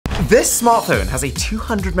This smartphone has a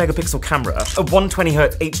 200 megapixel camera, a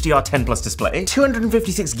 120Hz HDR10+ display,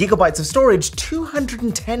 256 gigabytes of storage,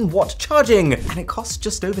 210 watt charging, and it costs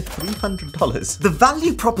just over $300. The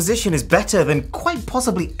value proposition is better than quite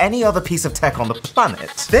possibly any other piece of tech on the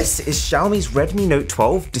planet. This is Xiaomi's Redmi Note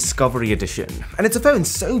 12 Discovery Edition, and it's a phone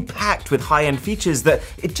so packed with high-end features that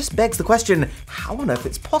it just begs the question, how on earth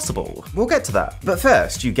it's possible? We'll get to that. But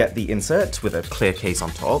first, you get the insert with a clear case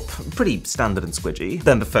on top, pretty standard and squidgy,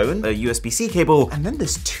 then the phone, a USB-C cable, and then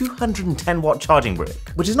this 210 watt charging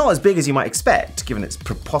brick, which is not as big as you might expect given its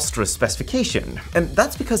preposterous specification. And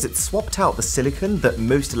that's because it swapped out the silicon that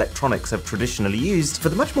most electronics have traditionally used for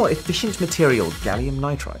the much more efficient material gallium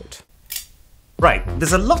nitride. Right,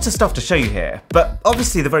 there's a lot of stuff to show you here, but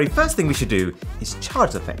obviously the very first thing we should do is charge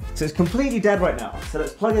the thing. So it's completely dead right now, so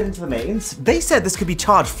let's plug it into the mains. They said this could be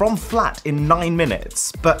charged from flat in 9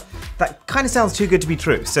 minutes, but that kind of sounds too good to be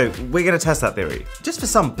true, so we're gonna test that theory. Just for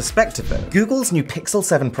some perspective though, Google's new Pixel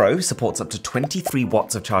 7 Pro supports up to 23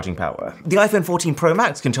 watts of charging power. The iPhone 14 Pro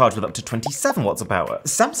Max can charge with up to 27 watts of power.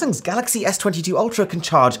 Samsung's Galaxy S22 Ultra can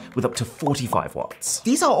charge with up to 45 watts.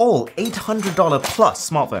 These are all $800 plus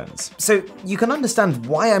smartphones, so you can understand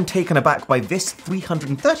why I'm taken aback by this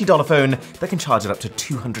 $330 phone that can charge at up to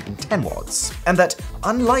 210 watts. And that,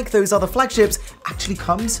 unlike those other flagships, actually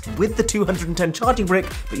comes with the 210 charging brick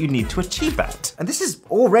that you need to achieve that. And this is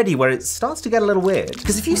already where it starts to get a little weird,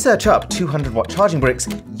 because if you search up 200 watt charging bricks,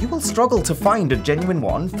 you will struggle to find a genuine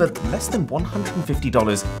one for less than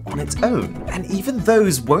 $150 on its own. And even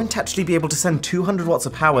those won't actually be able to send 200 watts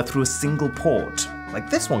of power through a single port, like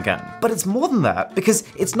this one can. But it's more than that, because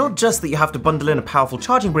it's not just that you have to bundle in a powerful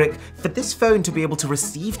charging brick. For this phone to be able to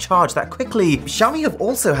receive charge that quickly, Xiaomi have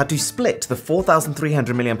also had to split the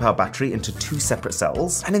 4,300 mAh battery into 2 separate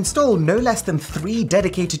cells and install no less than 3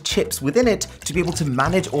 dedicated chips within it to be able to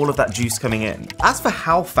manage all of that juice coming in. As for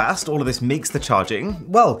how fast all of this makes the charging,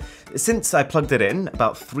 well, since I plugged it in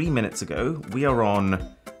about 3 minutes ago, we are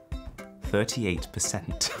on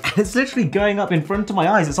 38%. It's literally going up in front of my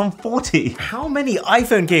eyes, it's on 40. How many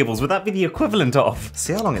iPhone cables would that be the equivalent of?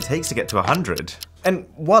 See how long it takes to get to 100. And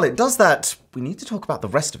while it does that, we need to talk about the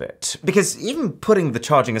rest of it. Because even putting the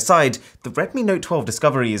charging aside, the Redmi Note 12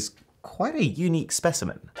 Discovery is quite a unique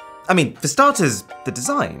specimen. I mean, for starters, the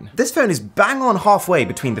design. This phone is bang on halfway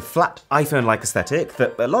between the flat iPhone-like aesthetic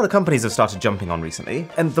that a lot of companies have started jumping on recently,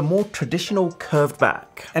 and the more traditional curved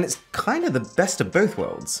back. And it's kind of the best of both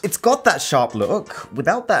worlds. It's got that sharp look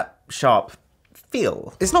without that sharp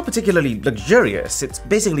feel. It's not particularly luxurious, it's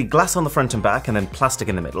basically glass on the front and back and then plastic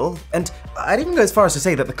in the middle, and I'd even go as far as to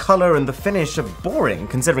say that the color and the finish are boring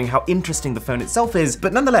considering how interesting the phone itself is,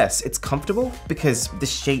 but nonetheless, it's comfortable because the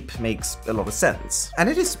shape makes a lot of sense. And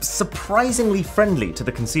it is surprisingly friendly to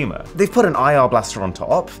the consumer. They've put an IR blaster on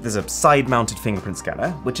top, there's a side-mounted fingerprint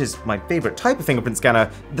scanner, which is my favorite type of fingerprint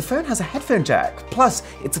scanner. The phone has a headphone jack, plus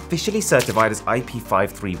it's officially certified as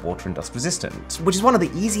IP53 water and dust resistant, which is one of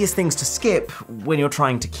the easiest things to skip when you're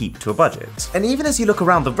trying to keep to a budget. And even as you look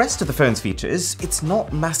around the rest of the phone's features, it's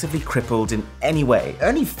not massively crippled in any way,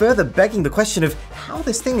 only further begging the question of how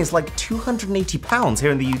this thing is like £280 here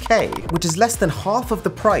in the UK, which is less than half of the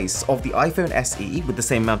price of the iPhone SE with the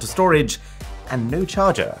same amount of storage and no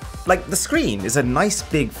charger. Like, the screen is a nice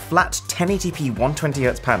big flat 1080p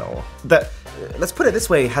 120Hz panel that, let's put it this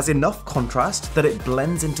way, has enough contrast that it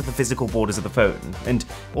blends into the physical borders of the phone and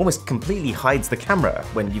almost completely hides the camera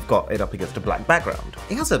when you've got it up against a black background.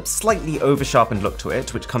 It has a slightly over-sharpened look to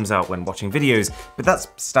it, which comes out when watching videos, but that's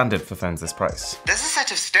standard for phones this price. There's a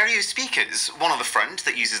set of stereo speakers, one on the front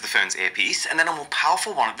that uses the phone's earpiece, and then a more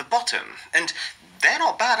powerful one at the bottom, and they're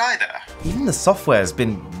not bad either. Even the software's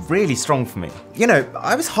been really strong for me. You know,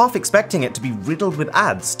 I was half expecting it to be riddled with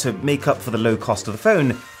ads to make up for the low cost of the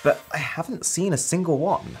phone, but I haven't seen a single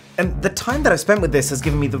one. And the time that I've spent with this has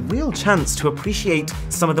given me the real chance to appreciate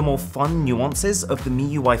some of the more fun nuances of the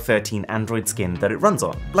MIUI 13 Android skin that it runs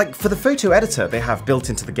on. Like, for the photo editor they have built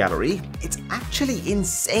into the gallery, it's actually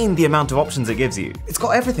insane the amount of options it gives you. It's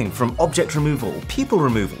got everything from object removal, people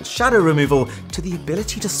removal, shadow removal, to the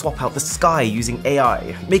ability to swap out the sky using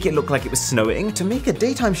AI, make it look like it was snowing, to make a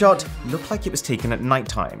daytime shot look like it was taken at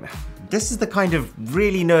nighttime. This is the kind of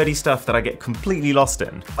really nerdy stuff that I get completely lost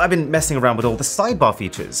in. I've been messing around with all the sidebar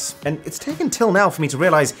features, and it's taken till now for me to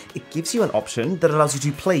realize it gives you an option that allows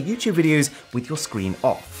you to play YouTube videos with your screen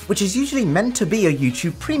off, which is usually meant to be a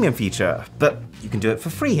YouTube Premium feature, but you can do it for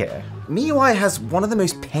free here. MIUI has one of the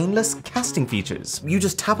most painless casting features. You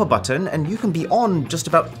just tap a button and you can be on just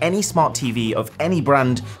about any smart TV of any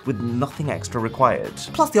brand with nothing extra required.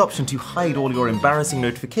 Plus the option to hide all your embarrassing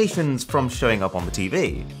notifications from showing up on the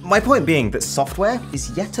TV. My point being that software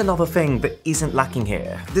is yet another thing that isn't lacking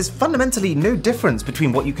here. There's fundamentally no difference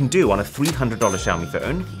between what you can do on a $300 Xiaomi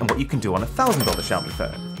phone and what you can do on a $1,000 Xiaomi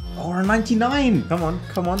phone. Or a 99. Come on,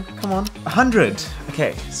 come on, come on. 100.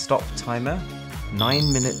 Okay, stop timer.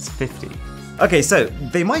 9 minutes 50. Okay, so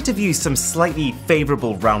they might have used some slightly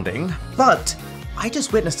favorable rounding, but I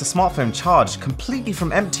just witnessed a smartphone charge completely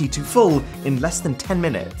from empty to full in less than 10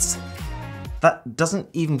 minutes. That doesn't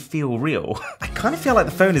even feel real. I kind of feel like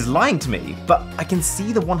the phone is lying to me, but I can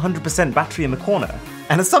see the 100% battery in the corner.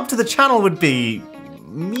 And a sub to the channel would be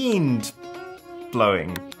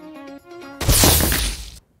mind-blowing.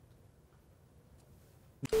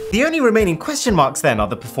 The only remaining question marks then are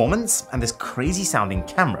the performance and this crazy sounding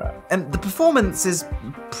camera. And the performance is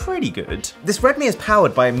pretty good. This Redmi is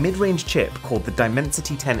powered by a mid-range chip called the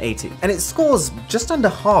Dimensity 1080, and it scores just under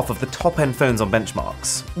half of the top-end phones on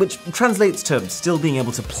benchmarks, which translates to still being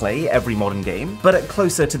able to play every modern game, but at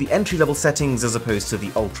closer to the entry-level settings as opposed to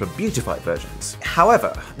the ultra-beautified versions.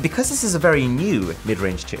 However, because this is a very new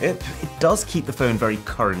mid-range chip, it does keep the phone very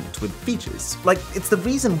current with features. Like, it's the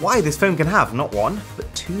reason why this phone can have not one,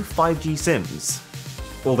 but two 5G SIMs.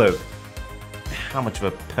 Although, how much of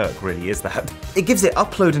a perk really is that? It gives it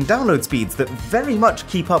upload and download speeds that very much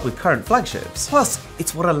keep up with current flagships. Plus,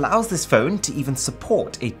 it's what allows this phone to even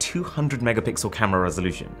support a 200 megapixel camera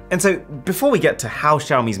resolution. And so, before we get to how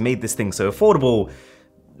Xiaomi's made this thing so affordable,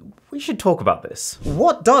 we should talk about this.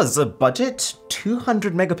 What does a budget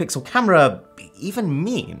 200 megapixel camera even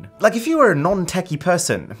mean? Like, if you were a non-techie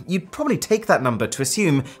person, you'd probably take that number to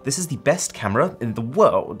assume this is the best camera in the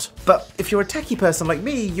world. But if you're a techie person like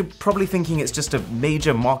me, you're probably thinking it's just a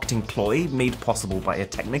major marketing ploy made possible by a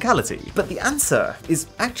technicality. But the answer is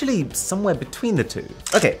actually somewhere between the two.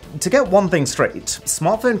 Okay, to get one thing straight,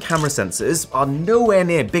 smartphone camera sensors are nowhere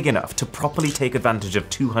near big enough to properly take advantage of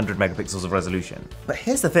 200 megapixels of resolution. But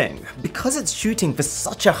here's the thing, because it's shooting for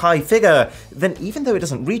such a high figure, then even though it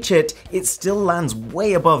doesn't reach it, it still lands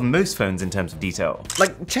way above most phones in terms of detail.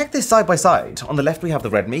 Like, check this side by side. On the left we have the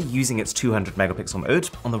Redmi using its 200 megapixel mode.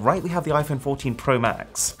 On the right we have the iPhone 14 Pro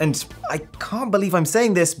Max. And I can't believe I'm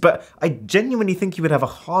saying this, but I genuinely think you would have a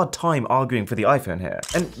hard time arguing for the iPhone here.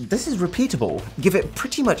 And this is repeatable. Give it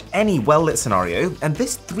pretty much any well-lit scenario, and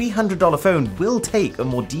this $300 phone will take a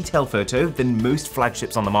more detailed photo than most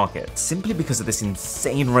flagships on the market, simply because of this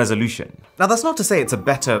insane resolution. Now, that's not to say it's a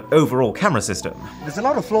better overall camera system. There's a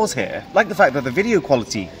lot of flaws here, like the fact that the video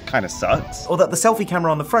quality kind of sucks, or that the selfie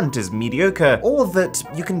camera on the front is mediocre, or that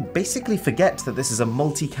you can basically forget that this is a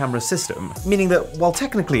multi-camera system, meaning that while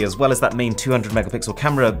technically, as well as that main 200 megapixel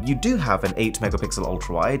camera, you do have an 8 megapixel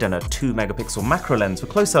ultra-wide and a 2 megapixel macro lens for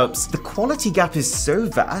close-ups, the quality gap is so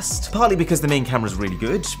vast, partly because the main camera is really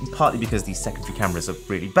good, partly because the secondary cameras are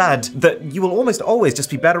really bad, that you will almost always just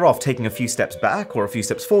be better off taking a few steps back or a few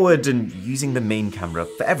steps forward and using the main camera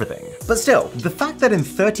for everything. But still, the fact that in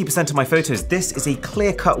 30% of my photos this is a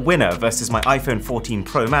clear-cut winner versus my iPhone 14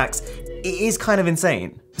 Pro Max, it is kind of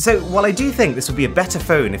insane. So while I do think this would be a better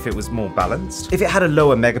phone if it was more balanced, if it had a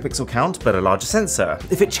lower megapixel count but a larger sensor,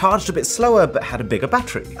 if it charged a bit slower but had a bigger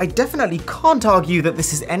battery, I definitely can't argue that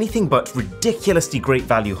this is anything but ridiculously great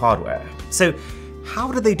value hardware. So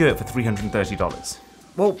how did they do it for $330?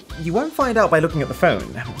 Well, you won't find out by looking at the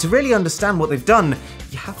phone. To really understand what they've done,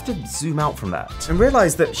 you have to zoom out from that and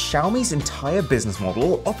realize that Xiaomi's entire business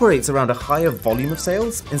model operates around a higher volume of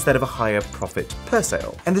sales instead of a higher profit per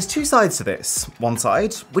sale. And there's two sides to this. One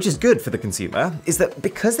side, which is good for the consumer, is that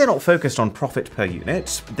because they're not focused on profit per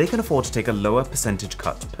unit, they can afford to take a lower percentage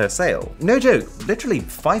cut per sale. No joke, literally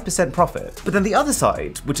 5% profit. But then the other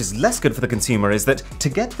side, which is less good for the consumer, is that to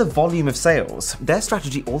get the volume of sales, their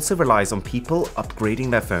strategy also relies on people upgrading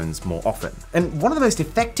their phones more often. And one of the most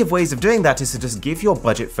effective ways of doing that is to just give your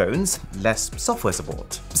budget phones less software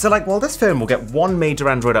support. So like, while this phone will get one major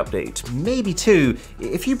Android update, maybe two,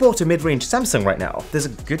 if you bought a mid-range Samsung right now, there's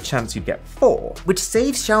a good chance you'd get 4, which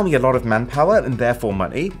saves Xiaomi a lot of manpower and therefore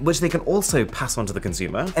money, which they can also pass on to the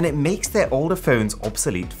consumer, and it makes their older phones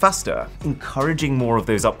obsolete faster, encouraging more of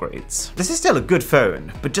those upgrades. This is still a good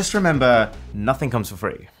phone, but just remember, nothing comes for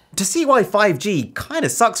free. To see why 5G kinda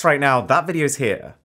sucks right now, that video's here.